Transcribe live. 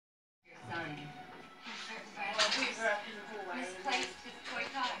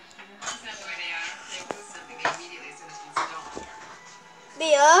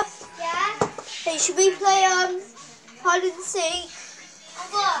Mia? Yeah? Hey, should we play hide and seek?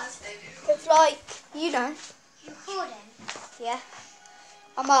 What? With like, you know. Recording? Yeah.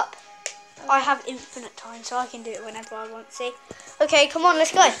 I'm up. I have infinite time, so I can do it whenever I want to. Okay, come on,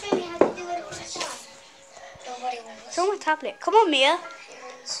 let's go. Show me how to do it on the side. Nobody wants. It's on my tablet. Come on, Mia.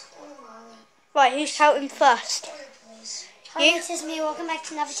 Right, who's counting first? Hi, this is me. Welcome back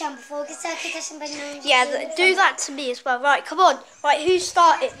to another channel. Before we get started, Yeah, do that to me as well. Right, come on. Right, who's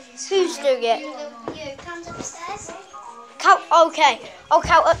starting? Who's doing it? You count upstairs. Count. Okay, I'll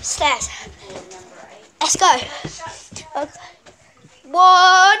count upstairs. Let's go. Okay.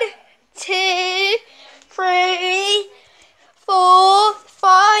 1, 2, 3, 4,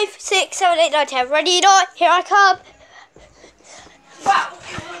 5, 6, 7, 8, 9, 10. Ready or not? Here I come. Well,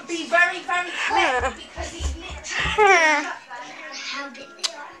 it would be very, very quick because he's literally. How big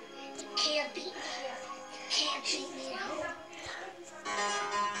they are. Can't beat me. Can't beat me.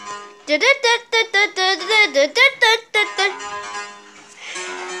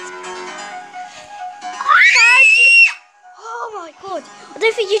 Oh my god, I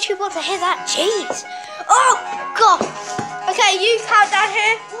don't think YouTube wants to hear that. Jeez. Oh god. Okay, you count down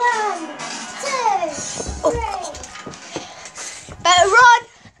here. 1, 2, 3. Oh, better run.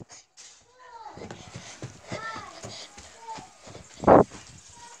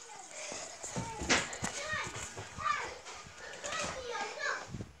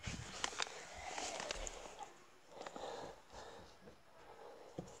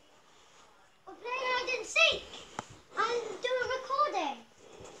 We're playing hide and seek. I'm doing recording.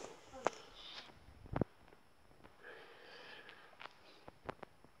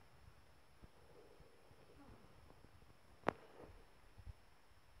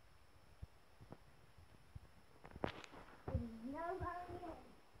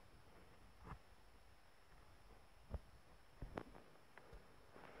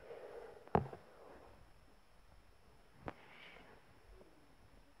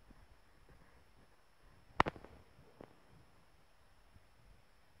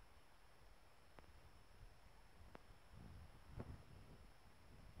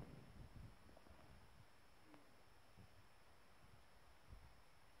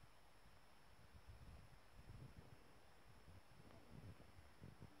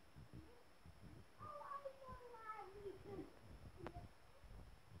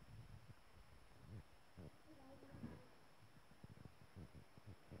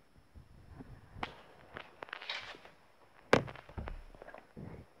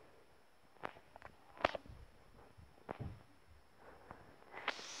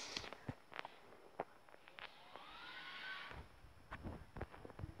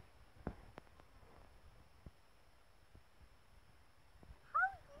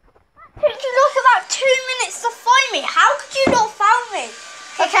 It took about 2 minutes to find me. How could you not find me?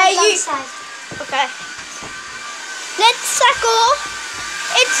 Okay, you. Okay. Let's go.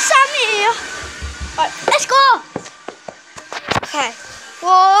 It's Sammy. Right, let's go. Okay.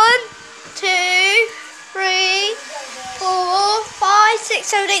 1, 2, 3, 4, 5, 6,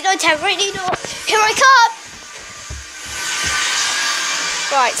 7, 8, 9, 10. Ready? No. Here I come.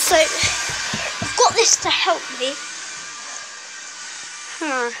 Right. So I've got this to help me.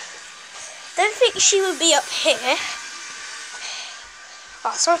 Don't think she would be up here.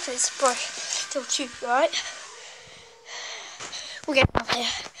 Oh, sorry for this brush. Still too right. We'll get up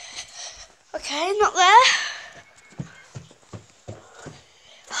here. Okay, not there.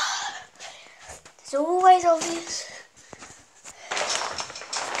 It's always obvious.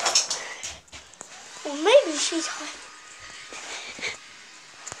 Or maybe she's hiding.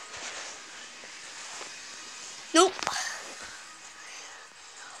 Nope.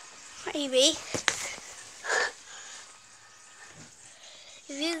 Maybe.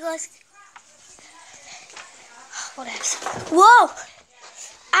 If you guys... What else? Whoa!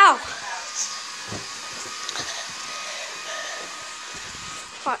 Ow!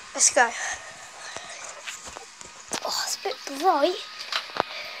 Right, let's go. Oh, it's a bit bright.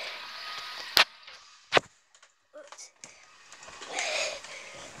 Oops.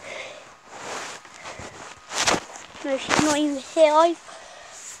 No, she's not even here either.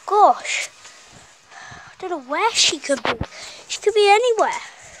 Gosh, I don't know where she could be. She could be anywhere.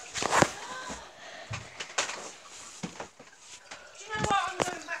 Do you know what? I'm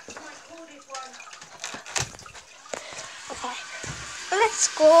going back to my corded one. Okay, let's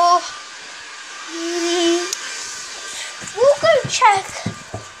go. We'll go check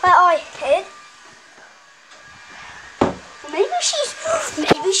where I hid. Maybe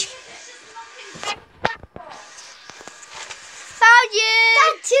she.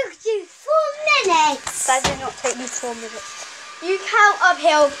 took you 4 minutes. That did not take me 4 minutes. You count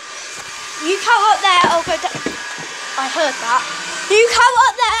uphill. You count up there, I'll go down. I heard that. You count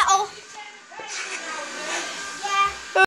up there, I'll